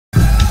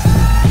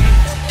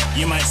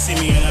You might see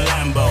me in a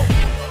Lambo,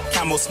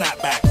 camel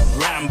snapback,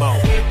 Rambo,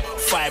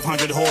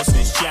 500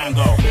 horses,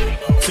 Django,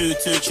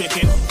 2-2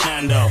 chicken,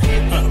 Nando.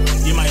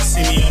 You might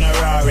see me in a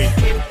Rari,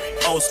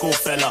 old school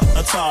fella,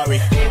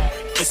 Atari.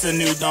 It's a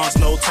new dance,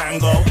 no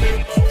tango.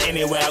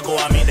 Anywhere I go,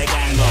 I meet the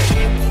gang go.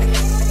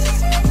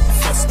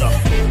 Festa,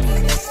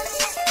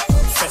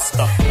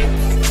 festa,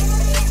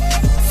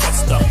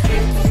 festa.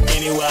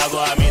 Anywhere I go,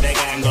 I meet the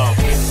gang go.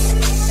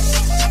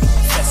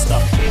 Festa,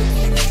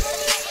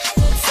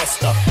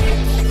 festa,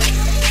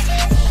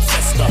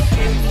 festa.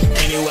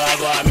 Anywhere I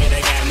go, I meet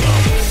the gang go.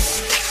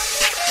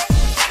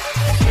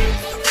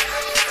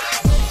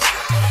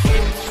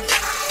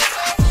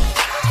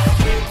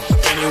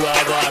 Anywhere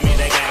I go, I meet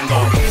the gang go.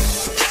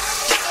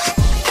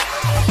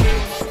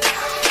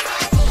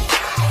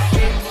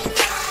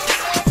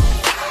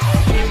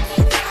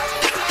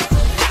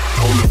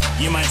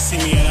 You might see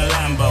me in a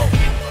Lambo,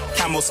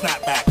 camel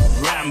snapback,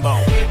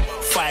 Rambo,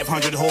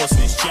 500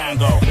 horses,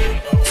 Django,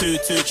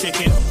 2-2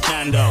 chicken,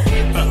 Nando.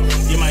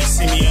 You might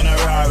see me in a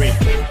Rari,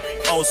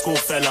 old school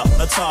fella,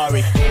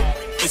 Atari.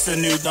 It's a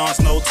new dance,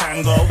 no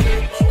tango.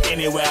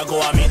 Anywhere I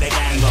go, I meet the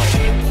gang go.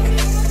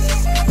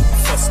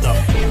 Festa,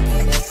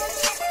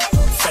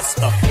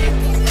 festa,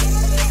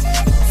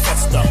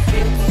 festa.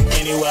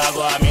 Anywhere I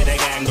go, I meet the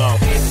gang go.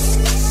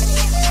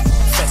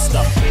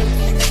 Festa,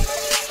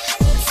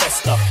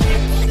 festa,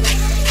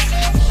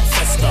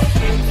 festa.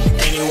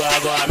 Anywhere I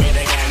go, I meet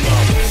the gang go.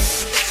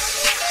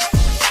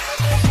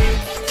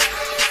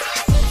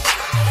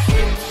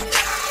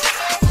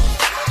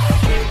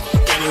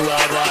 Anywhere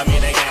I go, I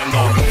meet the gang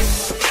go.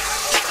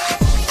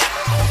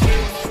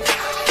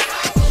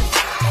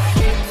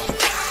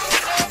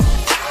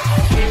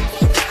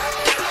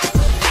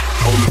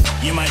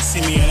 You might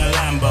see me in a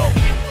Lambo,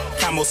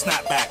 camel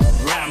snapback,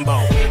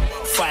 Rambo,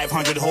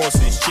 500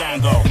 horses,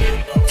 Django,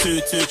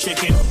 2-2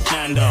 chicken,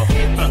 Nando.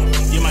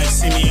 You might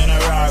see me in a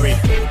Rari,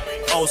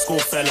 old school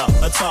fella,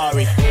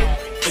 Atari.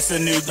 It's a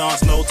new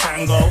dance, no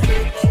tango.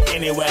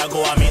 Anywhere I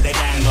go, I meet the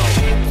gang go.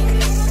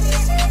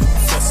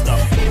 Festa,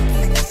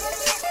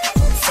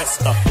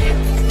 festa,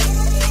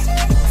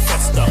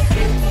 festa.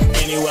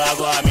 Anywhere I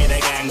go, I meet